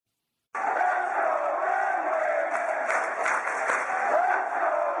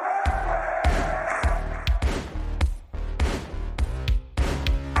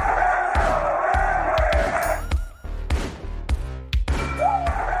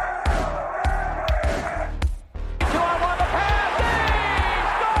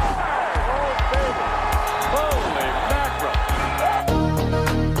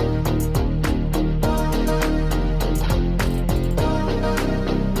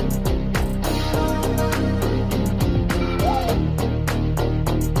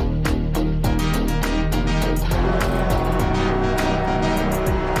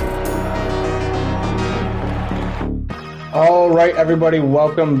right, everybody,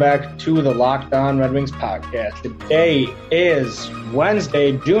 welcome back to the Locked On Red Wings podcast. Today is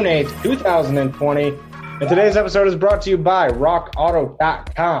Wednesday, June 8th, 2020, and today's episode is brought to you by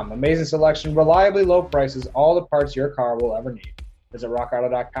RockAuto.com. Amazing selection, reliably low prices, all the parts your car will ever need. Visit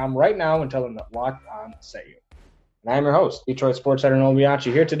RockAuto.com right now and tell them that Locked On sent you. And I'm your host, Detroit Sports Editor Noel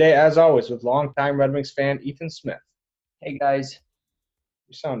Bianchi, here today, as always, with longtime Red Wings fan Ethan Smith. Hey, guys.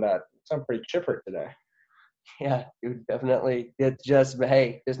 You sound pretty chipper today. Yeah, dude, definitely. It's just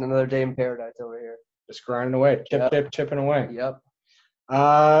another day in paradise over here. Just grinding away, chipping away. Yep.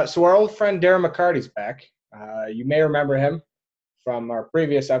 So our old friend Darren McCarty's back. You may remember him from our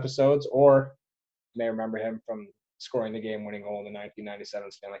previous episodes, or you may remember him from scoring the game-winning goal in the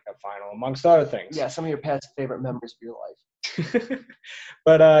 1997 Stanley Cup Final, amongst other things. Yeah, some of your past favorite memories of your life.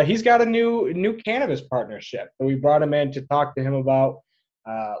 But he's got a new cannabis partnership that we brought him in to talk to him about.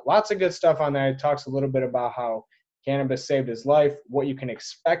 Lots of good stuff on there. He talks a little bit about how cannabis saved his life, what you can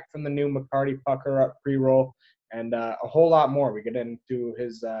expect from the new McCarty Pucker Up pre-roll, and a whole lot more. We get into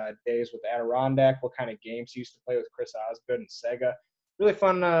his days with Adirondack, what kind of games he used to play with Chris Osgood and Sega. Really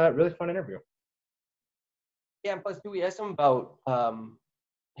fun interview. Yeah, and plus, we asked him about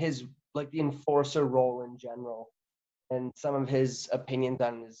his the enforcer role in general, and some of his opinions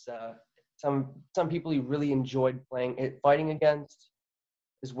on his some people he really enjoyed fighting against,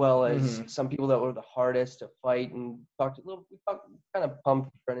 as well as some people that were the hardest to fight, and kind of pumped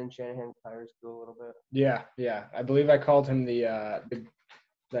Brendan Shanahan's tires too a little bit. Yeah. I believe I called him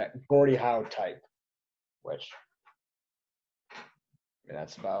that Gordie Howe type, which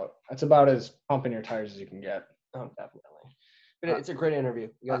that's about as pumping your tires as you can get. Oh, definitely. But it's a great interview.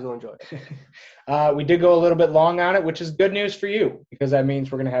 You guys will enjoy it. We did go a little bit long on it, which is good news for you, because that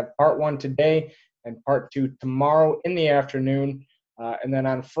means we're going to have part 1 today and part 2 tomorrow in the afternoon. And then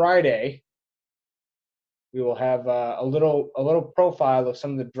on Friday, we will have a little profile of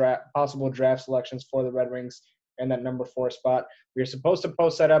some of the possible draft selections for the Red Wings and that number 4 spot. We were supposed to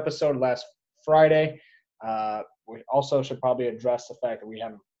post that episode last Friday. We also should probably address the fact that we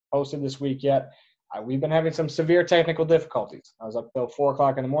haven't posted this week yet. We've been having some severe technical difficulties. I was up till 4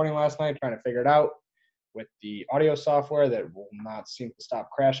 o'clock in the morning last night trying to figure it out with the audio software that will not seem to stop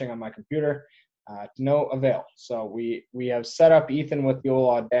crashing on my computer. To no avail. So we have set up Ethan with the old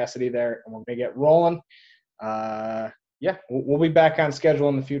Audacity there, and we're going to get rolling. We'll be back on schedule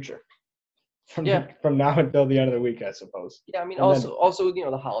in the future. From now until the end of the week, I suppose. Yeah, I mean, also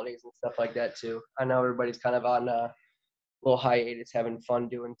the holidays and stuff like that too. I know everybody's kind of on a little hiatus, having fun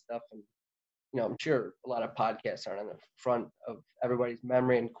doing stuff, and I'm sure a lot of podcasts aren't on the front of everybody's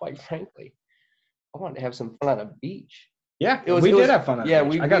memory. And quite frankly, I wanted to have some fun on a beach. Yeah, we did have fun on the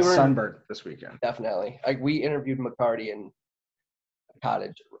beach. I got sunburned this weekend. Definitely. We interviewed McCarty in a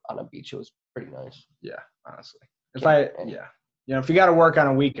cottage on a beach. It was pretty nice. Yeah, honestly. If you got to work on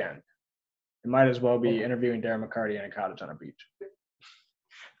a weekend, you might as well be interviewing Darren McCarty in a cottage on a beach.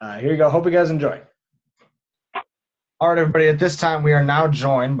 Here you go. Hope you guys enjoy. All right, everybody. At this time, we are now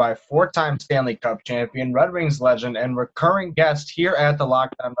joined by 4-time Stanley Cup champion, Red Wings legend, and recurring guest here at the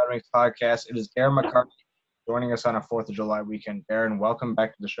Locked On Red Wings podcast. It is Darren McCarty, joining us on a 4th of July weekend. Darren, welcome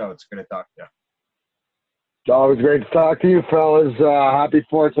back to the show. It's good to talk to you. It's always great to talk to you, fellas. Happy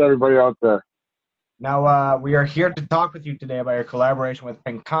 4th to everybody out there. Now, we are here to talk with you today about your collaboration with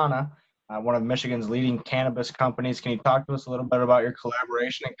Pinkana, one of Michigan's leading cannabis companies. Can you talk to us a little bit about your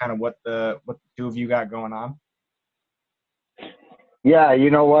collaboration and kind of what the two of you got going on? Yeah, you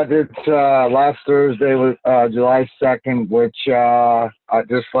know what? It's last Thursday was July 2nd, which I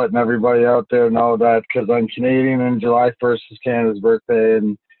just letting everybody out there know that because I'm Canadian and July 1st is Canada's birthday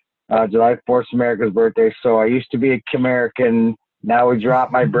and July 4th is America's birthday. So I used to be a Camerican. Now we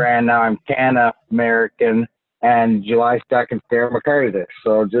dropped my brand. Now I'm Canna-American. And July 2nd, Darren McCarty Day.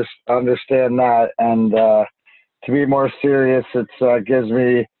 So just understand that. And to be more serious, it gives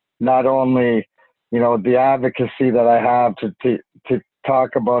me not only the advocacy that I have to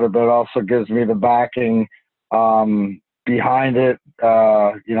talk about it, but it also gives me the backing behind it.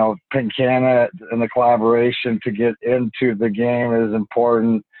 Pinkana and the collaboration to get into the game is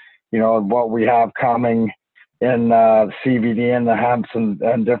important. What we have coming in CBD and the hemps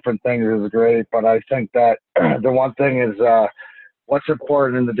and different things is great. But I think that the one thing is what's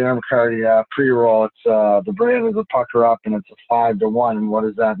important in the Darren McCarty pre-roll. It's the brand is a Pucker Up, and it's a 5-to-1. And what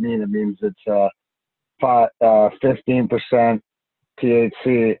does that mean? It means it's 15%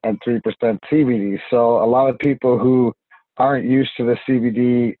 THC and 3% CBD. So a lot of people who aren't used to the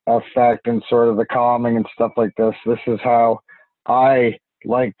CBD effect and sort of the calming and stuff like this is how I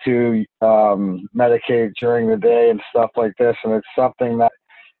like to medicate during the day and stuff like this. And it's something that,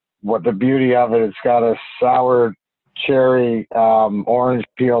 what the beauty of it, it's got a sour cherry orange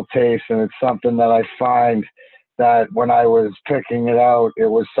peel taste, and it's something that I find that when I was picking it out, it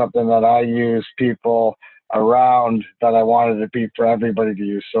was something that I use people around that I wanted it to be for everybody to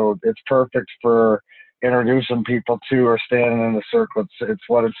use. So it's perfect for introducing people to or standing in the circle. It's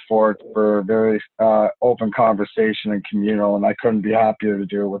what it's for. It's for a very open conversation and communal, and I couldn't be happier to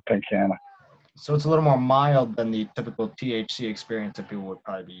do it with Pink Hannah. So it's a little more mild than the typical THC experience that people would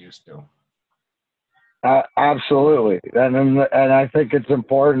probably be used to. Absolutely, and I think it's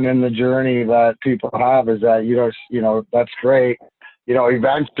important in the journey that people have is that you know that's great. You know,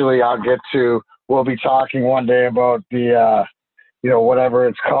 eventually we'll be talking one day about the whatever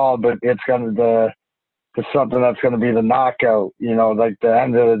it's called, but it's gonna the something that's gonna be the knockout. You know, like the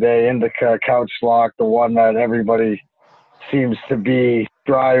end of the day indica couch lock, the one that everybody seems to be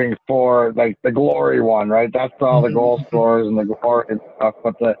striving for, like the glory one, right? That's all the goal scorers and the glory and stuff,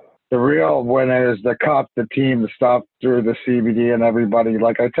 but the real winner is the cup, the team, the stuff through the CBD and everybody.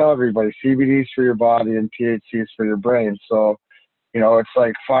 Like I tell everybody, CBD is for your body and THC is for your brain. So, you know, it's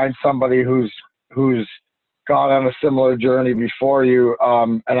like find somebody who's gone on a similar journey before you.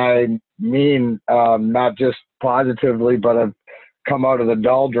 And I mean, not just positively, but have come out of the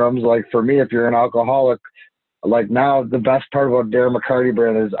doldrums. Like for me, if you're an alcoholic, like now the best part about Darren McCarty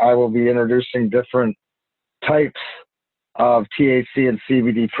brand is I will be introducing different types of THC and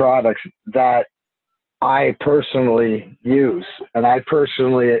CBD products that I personally use. And I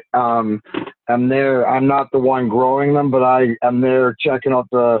personally am there. I'm not the one growing them, but I am there checking out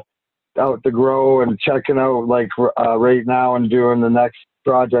the grow and checking out like right now and doing the next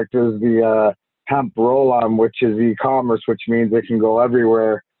project is the hemp roll-on, which is e-commerce, which means it can go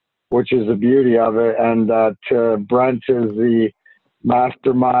everywhere, which is the beauty of it. And to Brent is the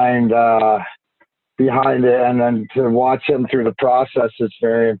mastermind behind it, and then to watch him through the process is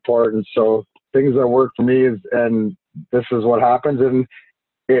very important. So things that work for me and this is what happens, and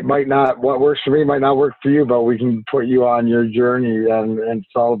it might not, what works for me might not work for you, but we can put you on your journey, and it's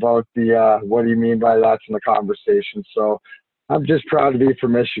all about the what do you mean by that in the conversation. So I'm just proud to be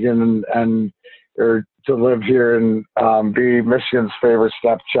from Michigan and or to live here and be Michigan's favorite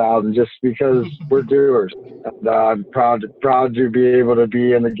stepchild, and just because we're doers. And I'm proud to be able to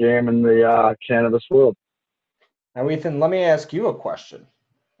be in the game in the cannabis world. Now, Ethan, let me ask you a question.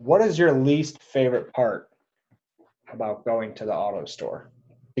 What is your least favorite part about going to the auto store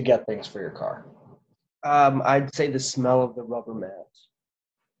to get things for your car? I'd say the smell of the rubber mats.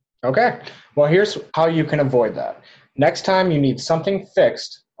 Okay. Well, here's how you can avoid that. Next time you need something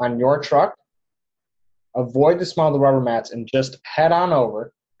fixed on your truck, avoid the smell of the rubber mats and just head on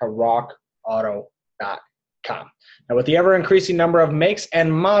over to rockauto.com. Now, with the ever-increasing number of makes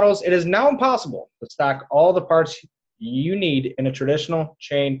and models, it is now impossible to stock all the parts you need in a traditional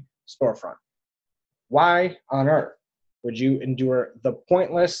chain storefront. Why on earth would you endure the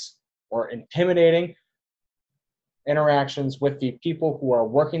pointless or intimidating interactions with the people who are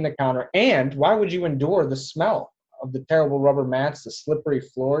working the counter? And why would you endure the smell of the terrible rubber mats, the slippery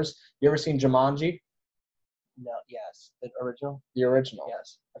floors? You ever seen Jumanji? No, yes. The original? The original.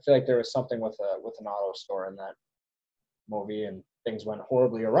 Yes. I feel like there was something with an auto store in that movie, and things went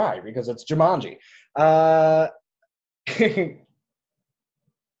horribly awry because it's Jumanji. But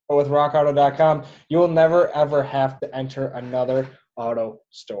with rockauto.com, you will never, ever have to enter another auto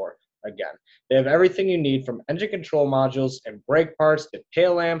store again. They have everything you need, from engine control modules and brake parts to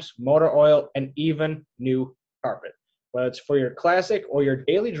tail lamps, motor oil, and even new carpet. Whether it's for your classic or your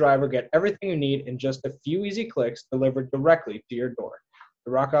daily driver, get everything you need in just a few easy clicks delivered directly to your door.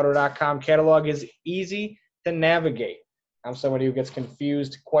 The rockauto.com catalog is easy to navigate. I'm somebody who gets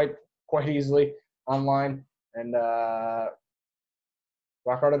confused quite easily online, and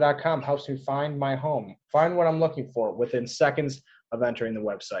rockauto.com helps me find my home, find what I'm looking for within seconds of entering the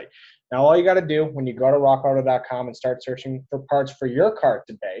website. Now, all you got to do when you go to rockauto.com and start searching for parts for your car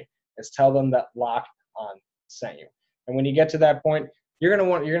today is tell them that Locked On sent you. And when you get to that point, you're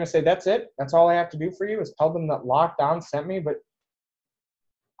gonna say, that's it? That's all I have to do for you is tell them that Locked On sent me? But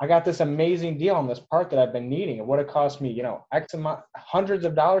I got this amazing deal on this part that I've been needing. It would have cost me, X amount, hundreds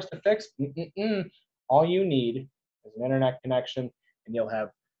of dollars to fix. All you need is an internet connection, and you'll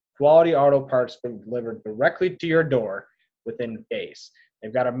have quality auto parts delivered directly to your door within days.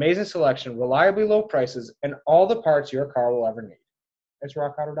 They've got amazing selection, reliably low prices, and all the parts your car will ever need. It's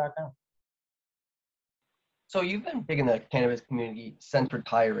rockauto.com. So you've been big in the cannabis community since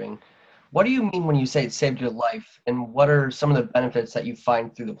retiring. What do you mean when you say it saved your life, and what are some of the benefits that you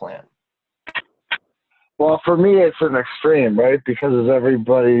find through the plan? Well, for me, it's an extreme, right? Because as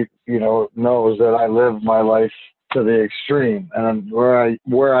everybody, knows that I live my life to the extreme, and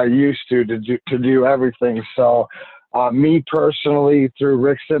where I used to do everything. So Me personally, through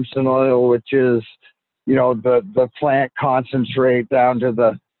Rick Simpson oil, which is, the plant concentrate down to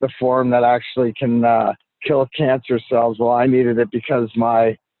the form that actually can kill cancer cells. Well, I needed it because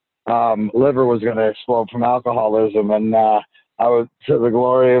my liver was going to explode from alcoholism. And I was, to the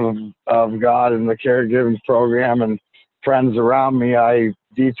glory of God and the caregiving program and friends around me, I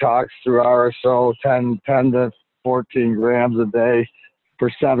detoxed through RSO 10 to 14 grams a day for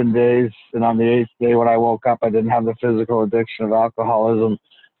 7 days. And on the 8th day when I woke up, I didn't have the physical addiction of alcoholism.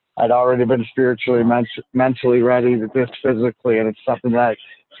 I'd already been spiritually, mentally ready to this physically. And it's something that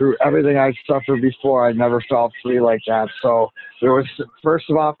through everything I suffered before, I never felt free like that. So there was, first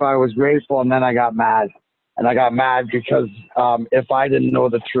of all, I was grateful, and then I got mad. And I got mad because if I didn't know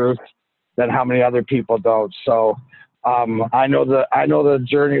the truth, then how many other people don't? So I know the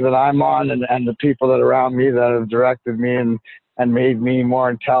journey that I'm on, and the people that are around me that have directed me and made me more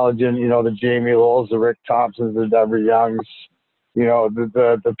intelligent. The Jamie Lowells, the Rick Thompsons, the Deborah Youngs,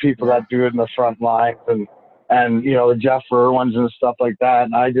 the people that do it in the front lines, and the Jeff Irwins and stuff like that.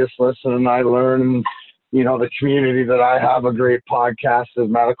 And I just listen and I learn. And, the community that I have, a great podcast is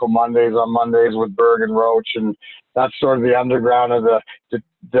Medical Mondays on Mondays with Berg and Roach. And that's sort of the underground of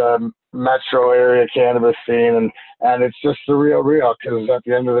the metro area cannabis scene. And it's just the real, because at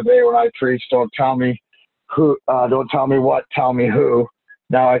the end of the day, when I preach, don't tell me what, tell me who.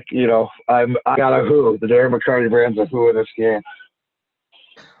 Now I got a who. The Darren McCarty brand's a who in this game.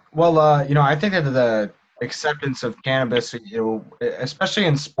 Well, I think that the acceptance of cannabis, especially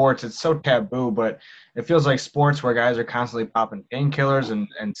in sports, it's so taboo, but it feels like sports where guys are constantly popping painkillers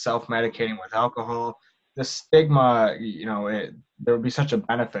and self-medicating with alcohol, the stigma, there would be such a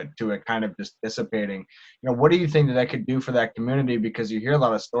benefit to it kind of just dissipating. What do you think that could do for that community? Because you hear a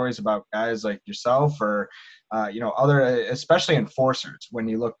lot of stories about guys like yourself or, other, especially enforcers. When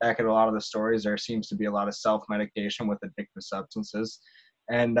you look back at a lot of the stories, there seems to be a lot of self-medication with addictive substances.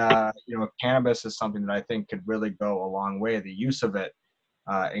 And, cannabis is something that I think could really go a long way, the use of it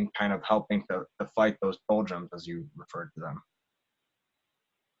in kind of helping to fight those doldrums, as you referred to them.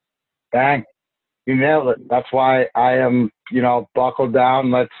 Bang. You nailed it. That's why I am, buckled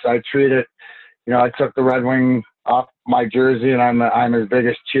down. I treat it, I took the Red Wing off my jersey, and I'm his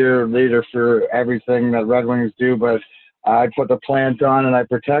biggest cheerleader for everything that Red Wings do, but I put the plant on and I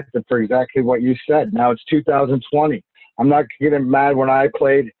protect it for exactly what you said. Now it's 2020. I'm not getting mad when I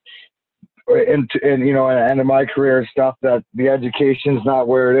played in my career and stuff that the education's not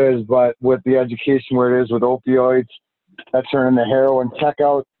where it is, but with the education where it is with opioids that turn into heroin, check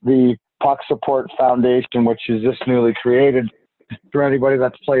out the Puck Support Foundation, which is just newly created. For anybody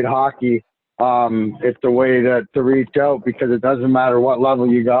that's played hockey, it's a way to reach out, because it doesn't matter what level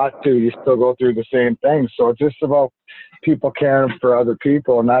you got to, you still go through the same thing. So it's just about people caring for other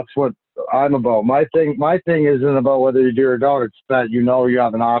people, and that's what I'm about. My thing isn't about whether you do or don't. It's that you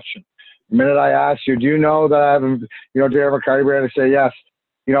have an option. The minute I ask you, do you know that I have, Darren McCarty brand, to say yes,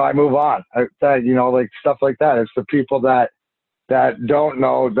 I move on. Like stuff like that. It's the people that don't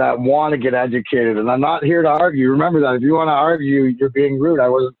know, that want to get educated. And I'm not here to argue. Remember that. If you want to argue, you're being rude. I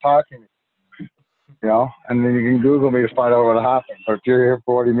wasn't talking. And then you can Google me to find out what happened. But if you're here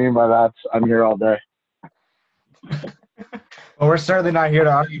for what do you mean by that, I'm here all day. Well, we're certainly not here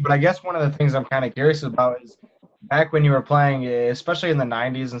to argue, but I guess one of the things I'm kind of curious about is back when you were playing, especially in the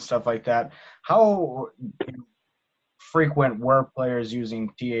 90s and stuff like that, how frequent were players using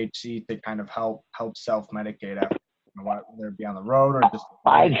THC to kind of help self-medicate after, whether it be on the road or just?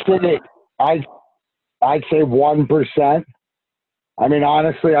 I'd say 1%. I mean,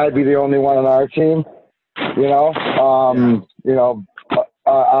 honestly, I'd be the only one on our team.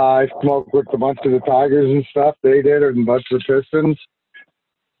 I smoked with a bunch of the Tigers and stuff. They did, and a bunch of the Pistons.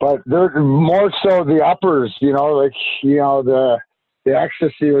 But they're more so the uppers, the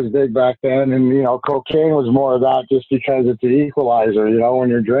ecstasy was big back then, and cocaine was more of that just because it's the equalizer, when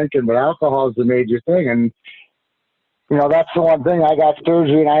you're drinking. But alcohol is the major thing, and that's the one thing. I got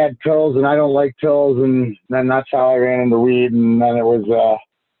surgery and I had pills, and I don't like pills, and then that's how I ran into weed, and then it was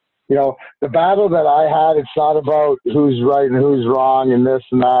the battle that I had, it's not about who's right and who's wrong and this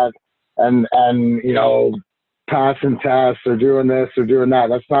and that and passing tests or doing this or doing that.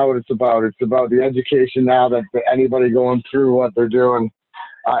 That's not what it's about. It's about the education now that anybody going through what they're doing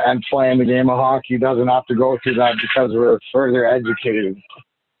and playing the game of hockey doesn't have to go through that because we're further educated.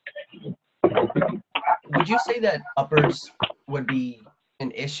 Would you say that uppers would be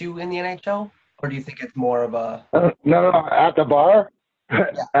an issue in the NHL, or do you think it's more of a... No, at the bar?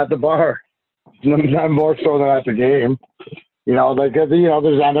 Yeah. At the bar. Not more so than at the game.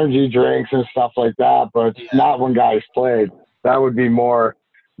 There's energy drinks and stuff like that, but not when guys played. That would be more,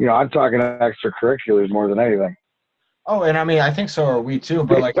 I'm talking extracurriculars more than anything. Oh, and I mean, I think so are we too.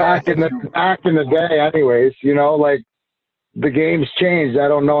 But like, I Back in think the back in the day, anyways, like the game's changed. I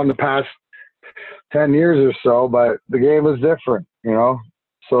don't know in the past 10 years or so, but the game was different.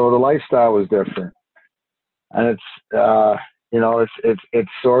 So the lifestyle was different, and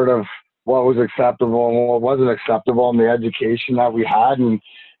it's sort of what was acceptable and what wasn't acceptable in the education that we had, and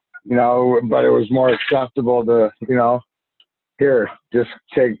but it was more acceptable to here, just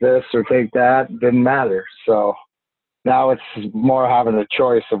take this or take that. Didn't matter. So now it's more having a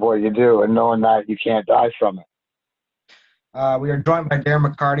choice of what you do and knowing that you can't die from it. We are joined by Darren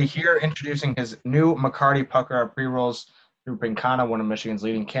McCarty here, introducing his new McCarty Pucker pre-rolls through Pinkana, one of Michigan's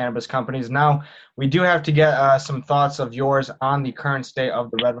leading cannabis companies. Now, we do have to get some thoughts of yours on the current state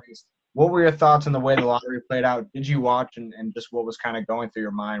of the Red Wings. What were your thoughts on the way the lottery played out? Did you watch, and just what was kind of going through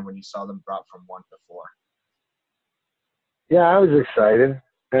your mind when you saw them drop from 1 to 4? Yeah, I was excited,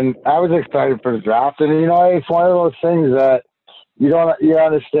 and I was excited for the draft. And it's one of those things that you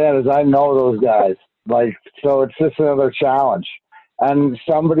understand is I know those guys. Like, so it's just another challenge. And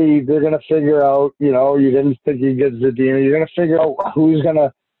they're gonna figure out. You didn't think you get Zadina. You're gonna figure out who's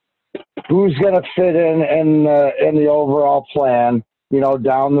gonna fit in the overall plan.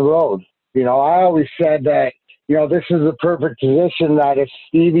 Down the road. I always said that. This is a perfect position that if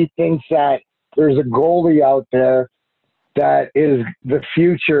Stevie thinks that there's a goalie out there that is the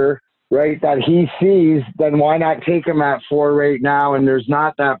future, right, that he sees, then why not take him at 4 right now? And there's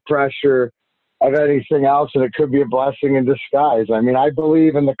not that pressure of anything else, and it could be a blessing in disguise. I mean, I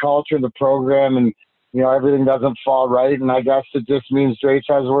believe in the culture, the program, and, everything doesn't fall right, and I guess it just means Drake's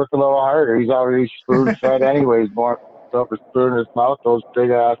has to work a little harder. He's already spoon-fed anyways, more up a spoon in his mouth, those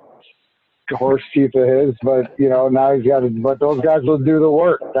big-ass horse teeth of his, but, now he's got to, but those guys will do the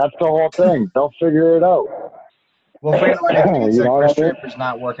work. That's the whole thing. They'll figure it out. Well, if anyone thinks that Chris I mean? Draper's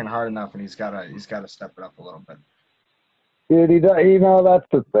not working hard enough, and he's got to step it up a little bit. Dude, that's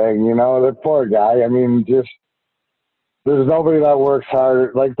the thing. The poor guy. I mean, just there's nobody that works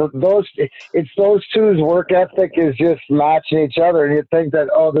hard. Like it's those two's work ethic is just matching each other, and you think that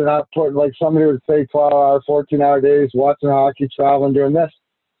they're not putting, like somebody would say 12-hour, 14-hour days watching hockey, traveling, doing this.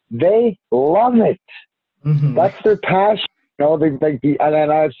 They love it. Mm-hmm. That's their passion.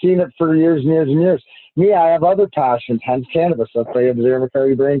 And I've seen it for years and years and years. Me, I have other passions, hence cannabis. That's why I have Darren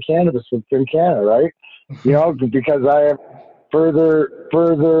McCarty Brand Cannabis with Pinkana, right? Because I have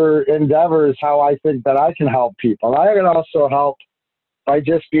further endeavors how I think that I can help people. And I can also help by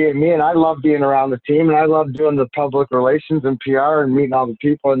just being me. And I love being around the team, and I love doing the public relations and PR and meeting all the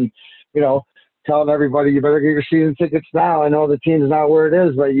people and, telling everybody you better get your season tickets now. I know the team's not where it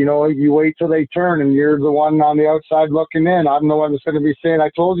is, but you wait till they turn and you're the one on the outside looking in. I'm the one that's going to be saying, I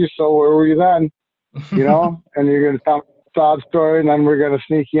told you so. Where were you then? And you're going to tell me a sob story, and then we're going to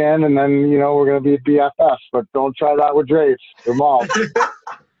sneak you in, and then, we're going to be BFFs. But don't try that with Drapes. They're mom.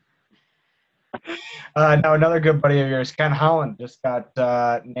 Now, another good buddy of yours, Ken Holland, just got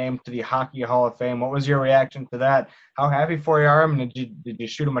named to the Hockey Hall of Fame. What was your reaction to that? How happy for you are? Did you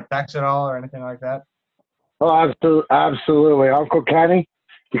shoot him a text at all or anything like that? Oh, absolutely. Uncle Kenny.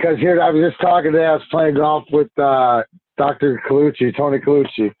 Because here, I was just talking today, I was playing golf with Dr. Colucci, Tony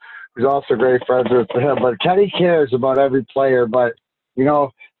Colucci, who's also great friends with him. But Kenny cares about every player. But,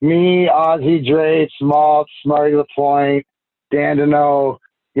 me, Ozzie Drapes, Malt, Smarty LaPointe, Dan Deneau,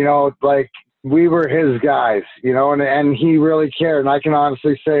 we were his guys, and he really cared. And I can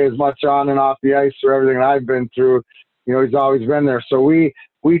honestly say as much on and off the ice for everything I've been through, he's always been there. So we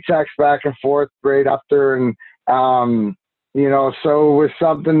text back and forth right up there. And, so it was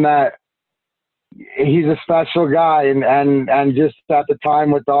something that he's a special guy. And just at the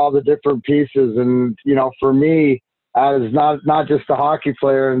time with all the different pieces and, for me, as not just a hockey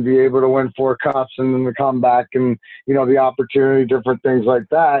player and be able to win 4 cups and then the comeback and, the opportunity, different things like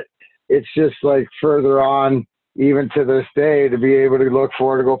that. It's just like further on, even to this day, to be able to look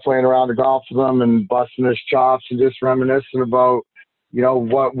forward to go playing around the golf with them and busting his chops and just reminiscing about,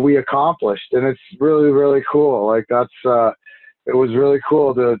 what we accomplished. And it's really, really cool. Like it was really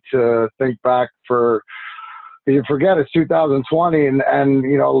cool to think back you forget it's 2020 and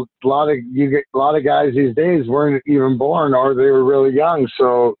a lot of guys these days weren't even born or they were really young.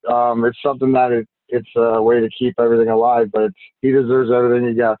 So it's something that it's a way to keep everything alive, but he deserves everything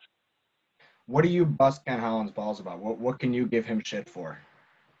he gets. What do you bust Ken Holland's balls about? What can you give him shit for?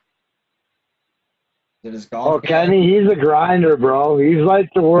 Is it his golf? Oh, Kenny, he's a grinder, bro. He's like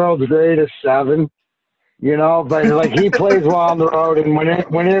the world's greatest 7, but like he plays well on the road, and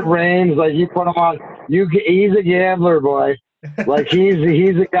when it rains, like you put him on, he's a gambler, boy. Like he's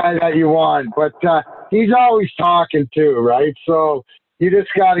a guy that you want, but he's always talking too, right? So you just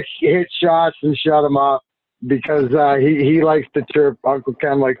got to hit shots and shut him up. because he likes to chirp. Uncle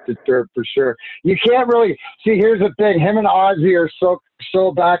Ken likes to chirp for sure. You can't really see. Here's the thing: him and Ozzy are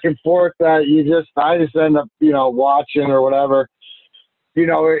so back and forth that I just end up watching or whatever.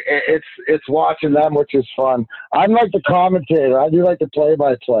 It's watching them, which is fun. I'm like the commentator. I do like the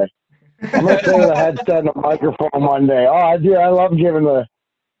play-by-play. I'm gonna play with a headset and a microphone one day. Oh, I do. I love giving the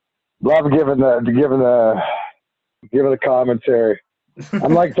commentary.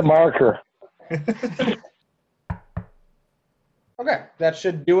 I'm like the marker. Okay, that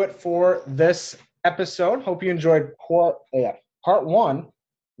should do it for this episode. Hope you enjoyed part one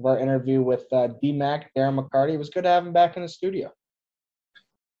of our interview with D-Mac, Darren McCarty. It was good to have him back in the studio.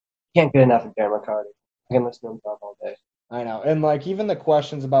 Can't get enough of Darren McCarty. I can listen to him talk all day. I know, and like even the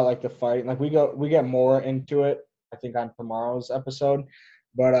questions about like the fight, like we get more into it, I think, on tomorrow's episode,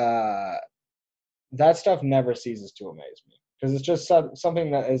 but that stuff never ceases to amaze me because it's just something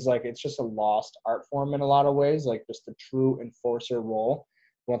that is like it's just a lost art form in a lot of ways, like just the true enforcer role.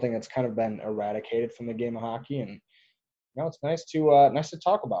 One thing that's kind of been eradicated from the game of hockey, and it's nice to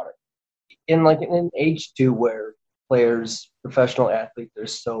talk about it. In an age too where players, professional athletes, are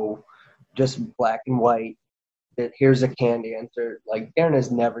so just black and white. That here's a canned answer. Like Darren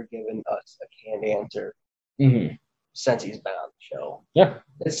has never given us a canned answer since he's been on the show. Yeah.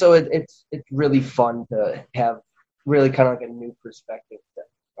 And so it's really fun to have really kind of like a new perspective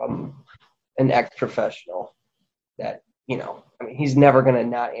from an ex-professional that, he's never going to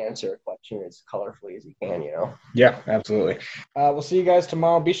not answer a question as colorfully as he can, Yeah, absolutely. We'll see you guys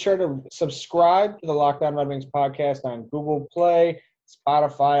tomorrow. Be sure to subscribe to the Locked On Red Wings podcast on Google Play,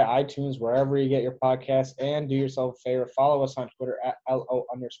 Spotify, iTunes, wherever you get your podcasts, and do yourself a favor, follow us on Twitter at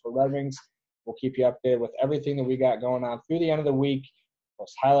 @LO_Red Wings. We'll keep you updated with everything that we got going on through the end of the week,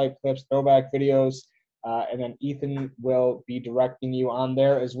 post highlight clips, throwback videos, and then Ethan will be directing you on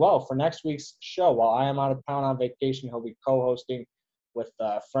there as well for next week's show. While I am out of town on vacation, he'll be co-hosting with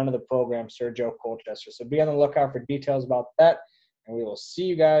a friend of the program, Sergio Colchester. So be on the lookout for details about that, and we will see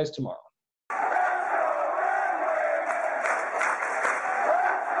you guys tomorrow.